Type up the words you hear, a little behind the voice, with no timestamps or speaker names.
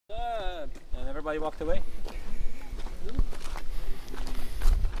Everybody walked away?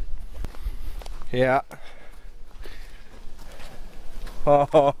 Yeah.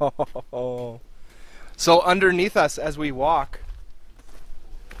 Oh. So underneath us as we walk,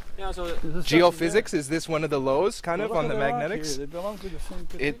 Yeah, so geophysics, is this one of the lows kind of on the magnetics? They belong to the same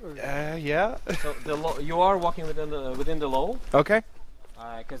pit. Yeah. So you are walking within the low, Okay.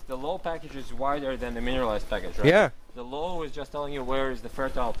 because the low package is wider than the mineralized package, right? Yeah. The low is just telling you where is the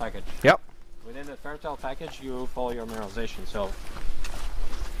fertile package. Yep. Within the fertile package, you follow your mineralization. So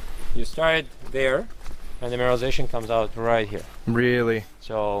you start there, and the mineralization comes out right here. Really?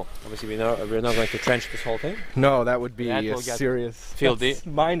 So obviously we're not going to trench this whole thing. No, that would be That a will get serious filled in.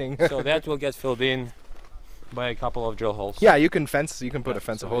 mining. So that will get filled in by a couple of drill holes. Yeah, you can put a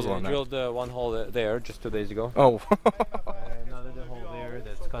fence of So holes we on that. drilled one hole there just 2 days ago. Oh. Another hole there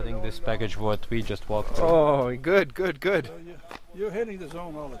that's cutting this package what we just walked through. Oh, good, good, good. So you're hitting the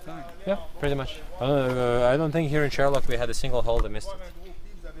zone all the time. Yeah, pretty much. I don't think here in Sherlock we had a single hole that missed it.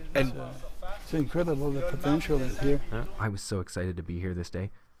 And It's incredible the potential is here. Yeah. I was so excited to be here this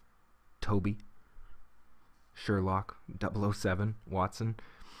day. Toby, Sherlock, 007, Watson.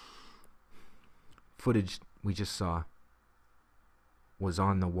 Footage we just saw was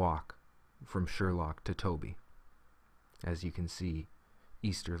on the walk from Sherlock to Toby. As you can see,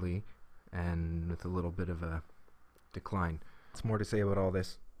 easterly and with a little bit of a decline. There's more to say about all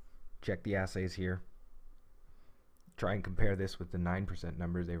this. Check the assays here. Try and compare this with the 9%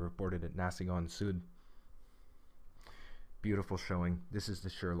 numbers they reported at Nasigon Sud. Beautiful showing. This is the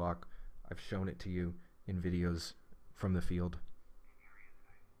Sherlock. I've shown it to you in videos from the field.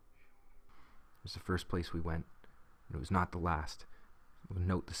 It was the first place we went, and it was not the last.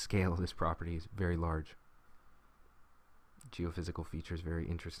 Note the scale of this property is very large. Geophysical features very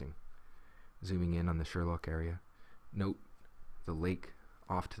interesting. Zooming in on the Sherlock area. Note the lake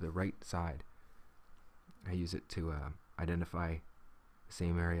off to the right side. I use it to identify the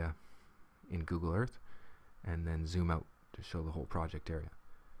same area in Google Earth and then zoom out to show the whole project area,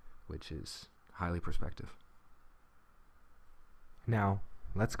 which is highly prospective. Now,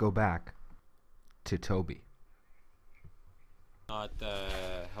 let's go back to Toby. I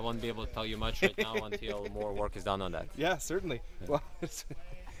won't be able to tell you much right now until more work is done on that. Yeah, certainly. Yeah. Well, it's a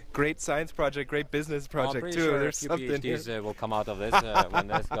great science project, great business project I'm too. sure There's a few something PhDs here. will come out of this when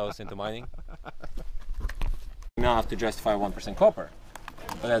this goes into mining. Now I have to justify 1% copper,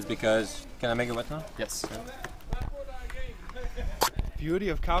 but that's because. Can I make it wet now? Yes. Beauty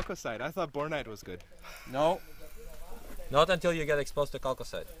of chalcocite. I thought bornite was good. No, not until you get exposed to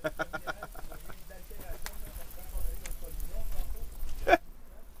chalcocite.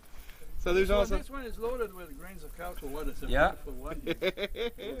 So there's also This one is loaded with grains of calco. What is it? Yeah. For what?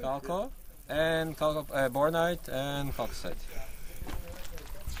 Calco and bornite and chalcocite.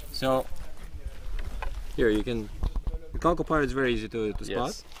 So here you can. The calco part is very easy to spot.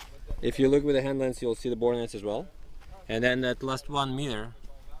 Yes. If you look with the hand lens, you'll see the bornites as well. And then that last 1 meter.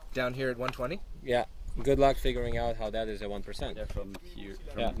 down here at 120. Yeah. Good luck figuring out how that is a 1%. Yeah, from here,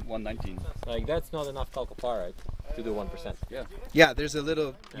 from Yeah. 119. Like that's not enough chalcopyrite to do 1%. Yeah. Yeah, there's a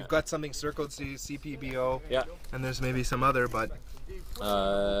little. Yeah. You've got something circled, CPBO, Yeah. and there's maybe some other, but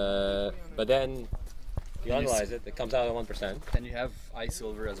But then you analyze it, it comes out at 1%. And you have eye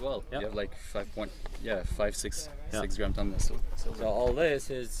silver as well. Yeah. You have like 5, 6 Yeah. gram ton silver. So all this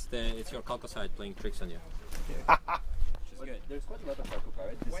is it's your chalcocite playing tricks on you. Which is good. There's quite a lot of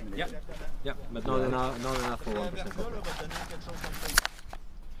chalcopyrite disseminated. Yeah, but not enough for 1% copper.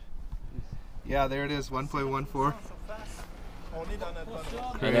 yeah, there it is, 1.14.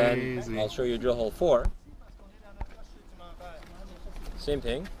 And then Crazy. I'll show you drill hole 4. Same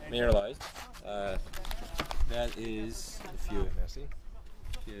thing, mineralized. That is if you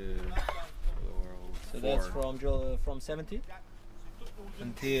so that's from drill from 70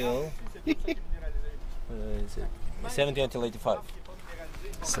 until 70 until 85.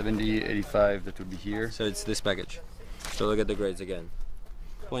 70, 85, that would be here. So it's this package. So look at the grades again.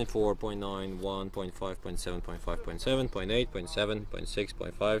 0.4, 0.9, 1, 0.5, 0.7, 0.5, 0.7, 0.8, 0.7, 0.6,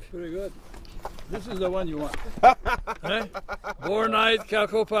 0.5. Pretty good. This is the one you want. Eh? Bornite,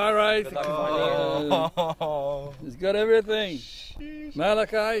 chalcopyrite. It's got everything.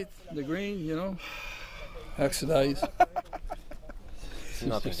 Malachite, the green, you know. Oxidized.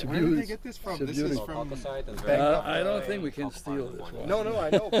 Nothing. It's a Where did they beauty. get this from? It's a This beauty. is from. Chalcocite and very I don't think we can steal this one. No, no,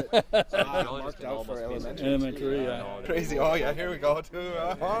 I know. But marked out for elementary. Elementary, yeah. Crazy. Oh yeah, here we go too.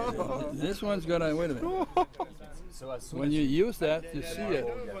 This one's gonna, wait a minute. When you use that, you see it.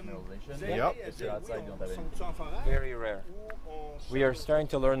 Yep. very rare. We are starting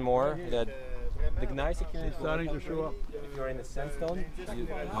to learn more that the gneiss accumulation Starting to show up. you're in the sandstone,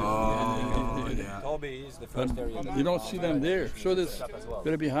 Toby is the first area. You don't see them there, so this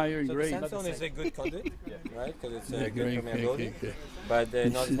going to be higher in So the grade. sandstone is a good conduit, right? Because it's Yeah, a good great, permeability, okay. but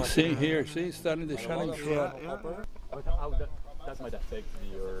not as much. See here, see, it's starting to shine through. But how that might affect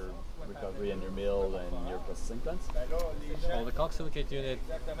your recovery and your mill and your processing plants? Well, the cock silicate unit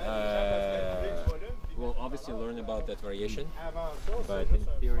will obviously learn about that variation, but in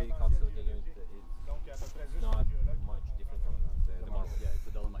theory, cock silicate unit it's not much different from the marble. Yeah, it's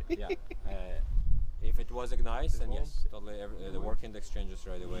a dolomite. Yeah. If it was ignited, then yes, totally. The work index changes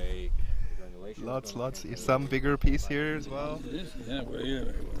right away. The granulation. Lots. Some bigger piece here as well. Yeah, well, yeah,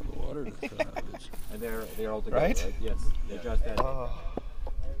 the water. And they're all together, Right? right? Yes. They just that.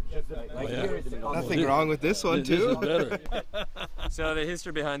 Like yeah. here, it's Nothing wrong with this one This is too. better. So the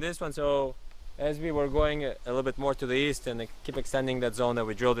history behind this one. So as we were going a little bit more to the east and keep extending that zone that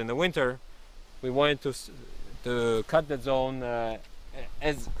we drilled in the winter, we wanted to cut that zone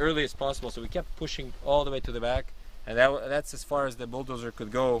as early as possible. So we kept pushing all the way to the back, and that's as far as the bulldozer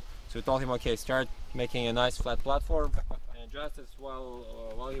could go. So we told him, okay, start making a nice flat platform. And just as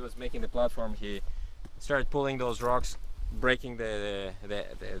while he was making the platform, he started pulling those rocks, breaking the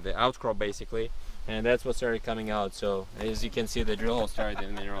outcrop basically, and that's what started coming out. So as you can see, the drill hole started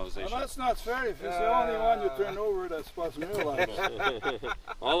in mineralization. Well, that's not fair. If it's the only one you turn over that's supposed to mineralize.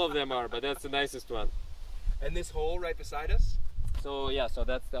 All of them are, but that's the nicest one. And this hole right beside us? So yeah, so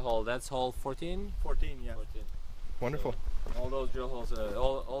that's the hole. That's hole 14. 14, yeah. 14. Wonderful. All those drill holes,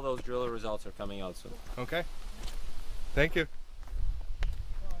 all those drill results are coming out soon. Okay. Thank you.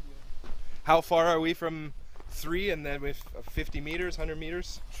 How far are we from 3 and then with 50 meters, 100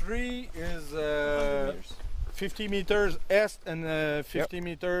 meters? 3 is meters. 50 meters east and 50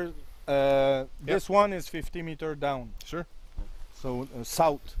 meters. This one is 50 meters down. Sure. So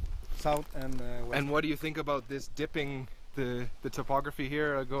south and west. And what do you think about this dipping the topography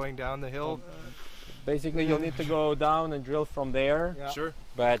here going down the hill? Basically, you'll need to go down and drill from there. Yeah. Sure.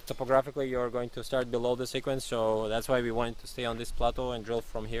 But topographically, you're going to start below the sequence, so that's why we wanted to stay on this plateau and drill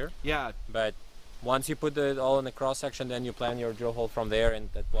from here. Yeah. But once you put it all in the cross section, then you plan your drill hole from there, and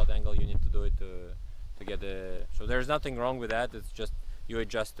at what angle you need to do it to get the. So there's nothing wrong with that. It's just you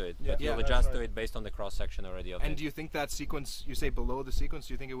adjust to it. Yeah. But Yeah, you'll that's adjust right. to it based on the cross section already. Of And it. do you think that sequence, you say below the sequence,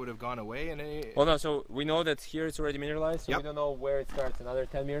 do you think it would have gone away in any? Well, no. So we know that here it's already mineralized. So Yep. we don't know where it starts. Another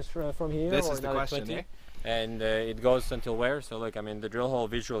 10 meters from here, This or is the another question, 20. eh? And it goes until where? So look, I mean, the drill hole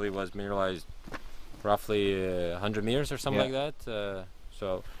visually was mineralized roughly 100 meters or something Yeah. like that.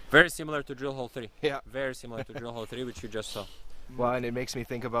 So very similar to drill hole 3. Yeah. Very similar to drill hole 3, which you just saw. Well, and it makes me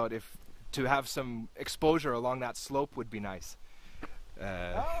think about if to have some exposure along that slope would be nice.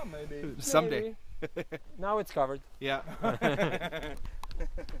 Maybe. Someday. Now it's covered. Yeah.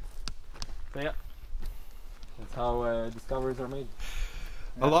 So yeah, that's how discoveries are made.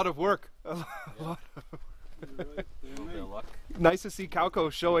 A lot of work. A lot. A little bit of luck. Nice to see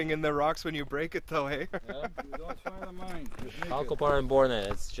Calco showing in the rocks when you break it though, hey? Yeah. You don't find a mine. Just make it. Alcopar and Borne.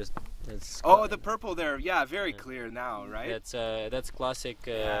 It's. Oh, the purple there. Yeah, very clear now, right? That's classic.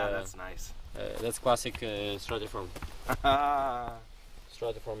 Yeah, that's nice. That's classic stratiform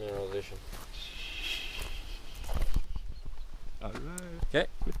mineralization. All right. Okay.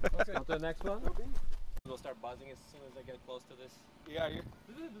 On to the next one. We'll start buzzing as soon as I get close to this. Yeah,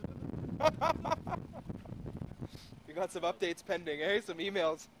 you got some updates pending, eh? Some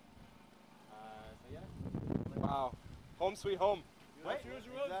emails. So yeah. Wow. Home sweet home. As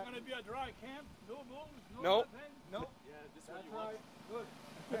usual, it's going to be a dry camp. No moves, no Nope. nothing. Nope. Yeah, this one you want. Good.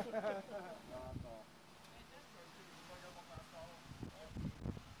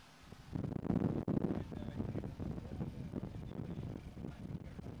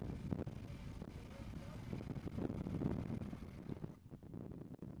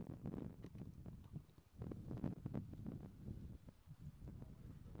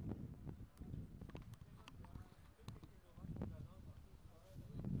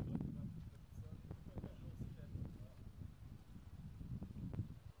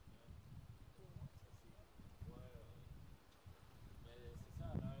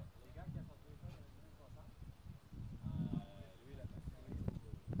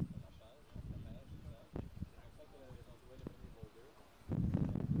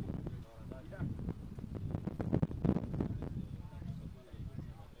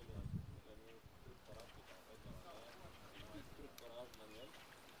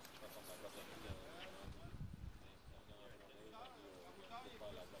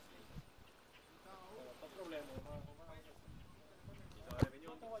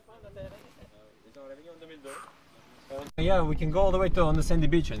 Yeah, we can go all the way to on the sandy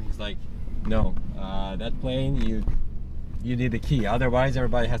beach, and he's like, no, that plane, you you need the key. Otherwise,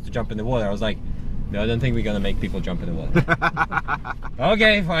 everybody has to jump in the water. I was like, no, I don't think we're gonna make people jump in the water.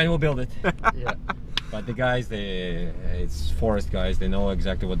 Okay, fine, we'll build it. Yeah. But the guys, it's forest guys. They know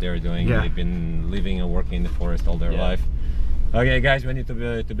exactly what they're doing. Yeah. They've been living and working in the forest all their life. Okay, guys, we need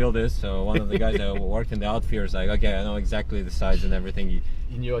to build this. So one of the guys that worked in the outfield is like, okay, I know exactly the size and everything. You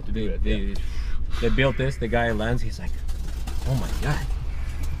knew how to do it. They built this. The guy lands. He's like, oh my god.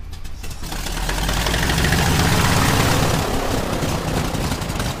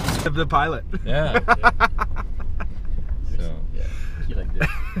 The pilot. Yeah. So Yeah. He like this.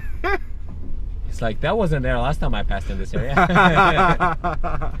 it's like that wasn't there last time I passed in this area.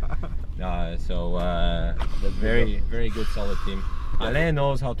 That's very good, solid team. Alain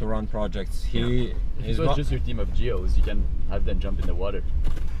knows how to run projects. If it was just your team of geos, you can have them jump in the water.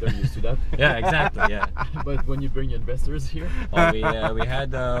 They're used to that. Yeah, exactly. Yeah. But when you bring investors here, We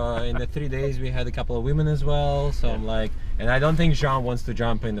had in the 3 days we had a couple of women as well. So I'm like, and I don't think Jean wants to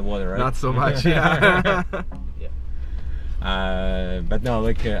jump in the water, right? Not so much. Yeah. But no,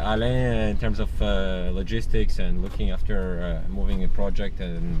 like Alain, in terms of logistics and looking after moving a project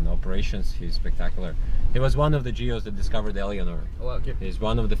and operations, he's spectacular. He was one of the geos that discovered Eleanor. oh, okay. He's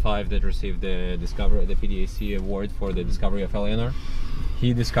one of the 5 that received the PDAC award for the discovery of Eleanor.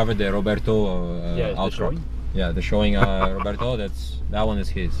 He discovered the Roberto the outcrop. showing? Yeah, the showing Roberto. That one is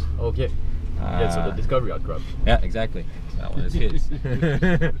his. Okay. So the discovery outcrop. Yeah, exactly. That one is his.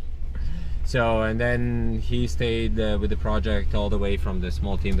 So, and then he stayed with the project all the way from the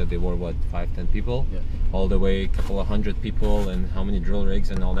small team that they were, what, 5-10 people? Yeah. All the way, a couple of 100 people, and how many drill rigs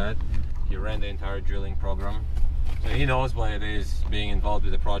and all that. He ran the entire drilling program. So he knows what it is being involved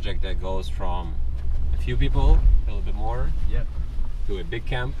with a project that goes from a few people, a little bit more, Yeah. to a big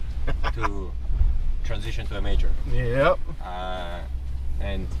camp, to transition to a major. Yep.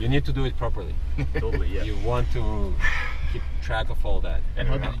 And you need to do it properly. Totally. Yeah. You want to keep track of all that. And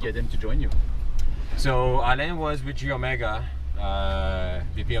how did you get him to join you? So Alain was with Geomega,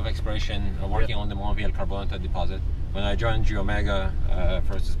 VP of Exploration, working on the Montviel Carbonate deposit. When I joined Geomega,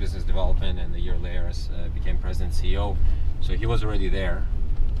 first as business development, and a year later as became president CEO. So he was already there,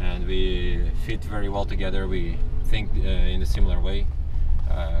 and we fit very well together. We think in a similar way.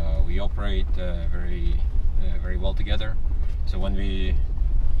 We operate very well together. So when we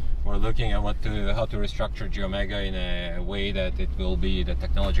were looking at how to restructure Geomega in a way that it will be the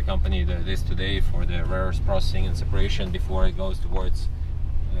technology company that it is today for the rare earth processing and separation before it goes towards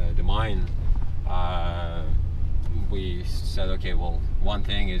the mine, we said, okay, well, one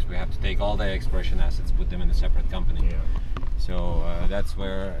thing is we have to take all the exploration assets, put them in a separate company. Yeah. So that's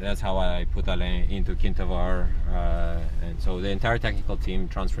how I put Alain into Kintavar, and so the entire technical team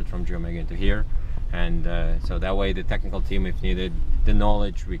transferred from Geomega into here. And so that way the technical team, if needed, the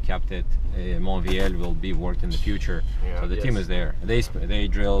knowledge we kept it, Montviel will be worked in the future. Yeah, so the team is there. They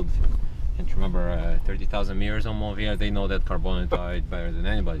drilled, I can't remember, 30,000 meters on Montviel. They know that carbonatite better than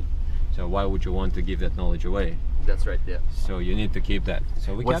anybody. So why would you want to give that knowledge away? That's right. Yeah. So you need to keep that.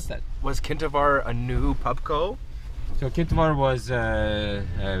 So we kept that. Was Kintavar a new pubco? So Kintavar was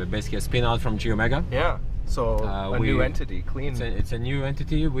basically a spin out from Geomega. Yeah. So a new entity, clean. It's a new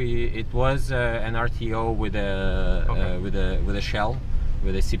entity. It was an RTO with a shell,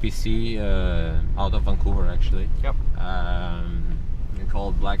 with a CPC out of Vancouver actually. Yep.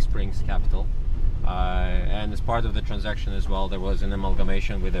 Called Black Springs Capital. And as part of the transaction as well, there was an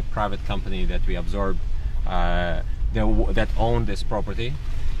amalgamation with a private company that we absorbed that owned this property.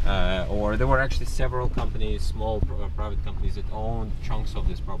 Or there were actually several companies, small private companies that owned chunks of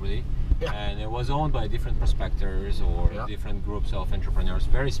this property. Yeah. And it was owned by different prospectors or different groups of entrepreneurs,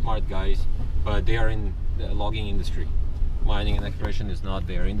 very smart guys, but they are in the logging industry. Mining and exploration is not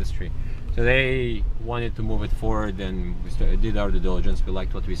their industry. So they wanted to move it forward, and we did our due diligence. We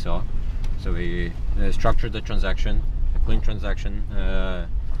liked what we saw. So we structured the transaction, a clean transaction.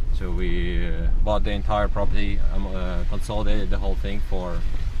 So we bought the entire property, consolidated the whole thing for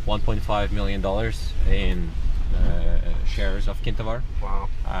 $1.5 million in shares of Kintavar. Wow.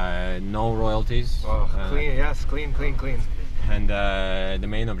 No royalties. Oh, clean, yes, clean. And the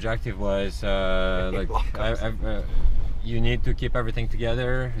main objective was you need to keep everything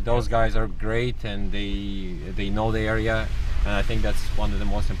together. Those guys are great, and they know the area, and I think that's one of the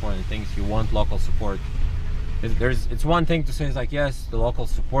most important things. You want local support. It's one thing to say, it's like, yes, the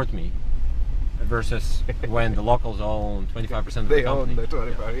locals support me, versus when the locals own 25% of the company. They own the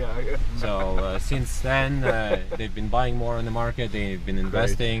 25, yeah. So since then, they've been buying more on the market. They've been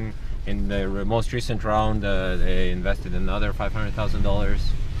investing. In the most recent round, they invested another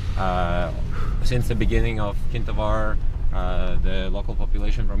 $500,000. Since the beginning of Kintavar, the local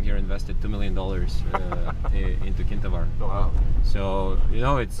population from here invested $2 million into Kintavar. Wow. So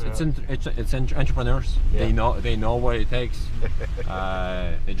it's entrepreneurs. Yeah. They know what it takes.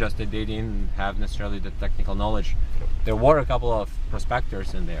 They didn't have necessarily the technical knowledge. There were a couple of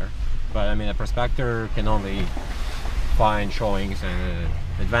prospectors in there, but I mean a prospector can only find showings and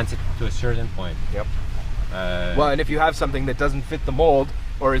advance it to a certain point. Yep. Well, and if you have something that doesn't fit the mold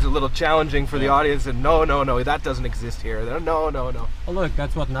or is a little challenging for the audience, and no, that doesn't exist here. No. Well, look,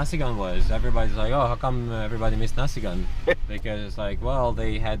 that's what Nasigan was. Everybody's like, oh, how come everybody missed Nasigan? Because it's like, well,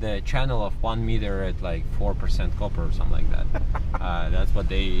 they had a channel of 1 meter at like 4% copper or something like that. That's what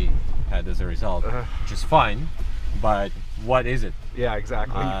they had as a result, which is fine. But what is it? Yeah,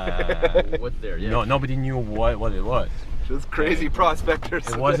 exactly. What's there? Yeah. No, nobody knew what it was. Just crazy prospectors.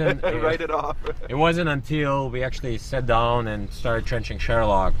 It wasn't. Write it off. It wasn't until we actually sat down and started trenching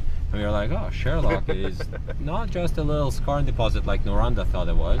Sherlock, and we were like, oh, Sherlock is not just a little skarn deposit like Noranda thought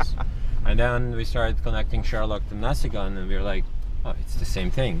it was. And then we started connecting Sherlock to Nasigan, and we were like, oh, it's the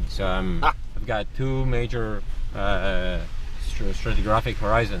same thing. So I've got two major stratigraphic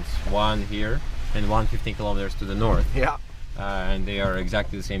horizons, one here and one 15 kilometers to the north. Yeah. And they are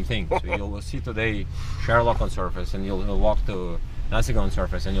exactly the same thing. So you'll see today Sherlock on surface, and you'll walk to Nasigan on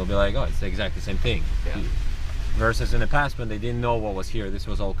surface, and you'll be like, oh, it's exactly the same thing. Yeah. Versus in the past, when they didn't know what was here, this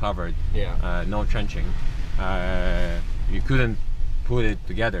was all covered. Yeah. No trenching. You couldn't put it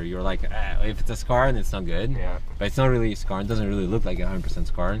together. You're like, if it's a skarn, it's not good. Yeah. But it's not really a skarn. It doesn't really look like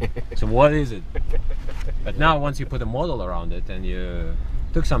 100% skarn. So what is it? But now, once you put a model around it, and you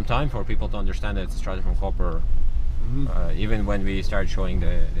took some time for people to understand that it's stratiform copper. Even when we started showing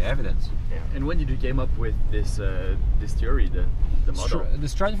the evidence. Yeah. And when did you came up with this theory, the model? The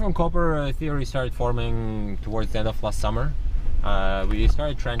stratiform copper theory started forming towards the end of last summer. We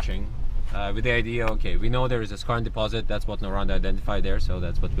started trenching with the idea, okay, we know there is a skarn deposit. That's what Noranda identified there, so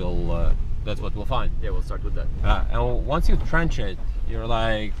that's what we'll find. Yeah, we'll start with that. And once you trench it, you're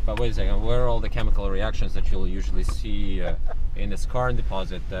like, but wait a second, where are all the chemical reactions that you'll usually see in a skarn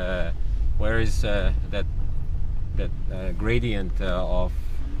deposit? Where is that gradient of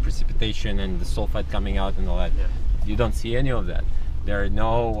precipitation and the sulfide coming out and all that? Yeah. You don't see any of that. There are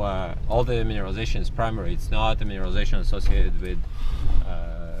no, all the mineralization is primary. It's not a mineralization associated with,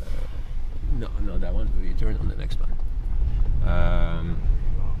 no, that one, we turn on the next one.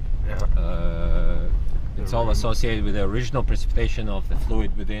 It's all associated with the original precipitation of the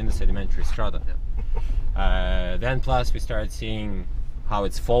fluid within the sedimentary strata. Yeah. Then plus we started seeing how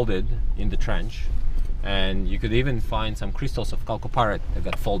it's folded in the trench. And you could even find some crystals of chalcopyrite that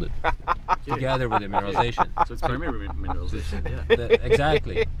got folded together with the mineralization. So it's primary mineralization, yeah.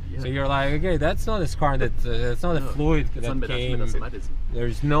 Exactly. Yeah. So you're like, okay, that's not a skarn, that's not a fluid that came. Metasomatism.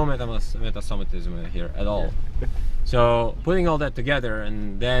 There's no metasomatism here at all. Yeah. So putting all that together,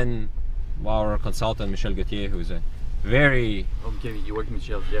 and then our consultant Michel Gauthier, who's a very... Okay, you work with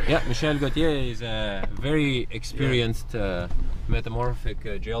Michel, yeah. Yeah, Michel Gauthier is a very experienced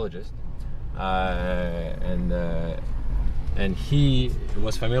metamorphic geologist. And he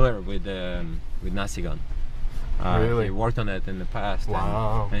was familiar with Nasigan. Really? He worked on it in the past.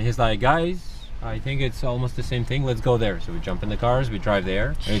 Wow. And he's like, guys, I think it's almost the same thing. Let's go there. So we jump in the cars, we drive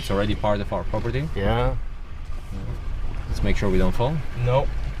there. It's already part of our property. Yeah. Let's make sure we don't fall. Nope.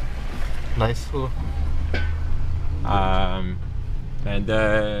 Nice. And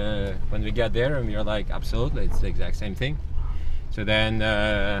when we get there, and we are like, absolutely, it's the exact same thing. So then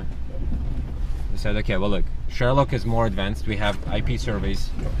we said, okay, well, look, Sherlock is more advanced. We have IP surveys.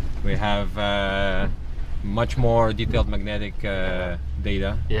 We have much more detailed magnetic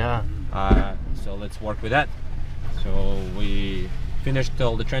data. Yeah. So let's work with that. So we finished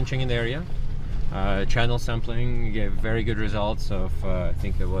all the trenching in the area. Channel sampling gave very good results of, I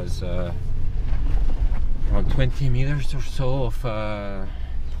think it was around 20 meters or so of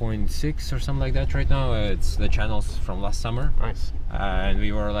 0.6 or something like that right now. It's the channels from last summer. Nice. And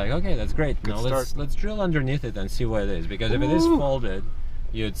we were like, okay, that's great. Now let's drill underneath it and see what it is. Because if it is folded,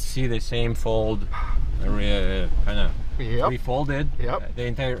 you'd see the same fold, refolded. Yep. The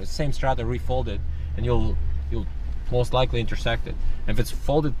entire same strata refolded, and you'll most likely intersect it. And if it's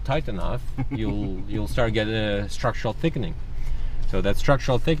folded tight enough, you'll start getting a structural thickening. So that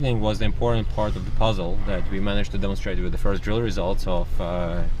structural thickening was the important part of the puzzle that we managed to demonstrate with the first drill results of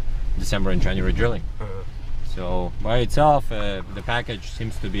December and January drilling. So by itself, the package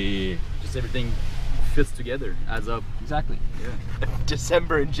seems to be... Just everything fits together, adds up. Exactly. Yeah.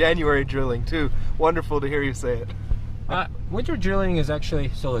 December and January drilling too. Wonderful to hear you say it. Winter drilling is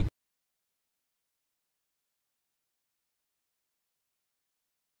actually... So look,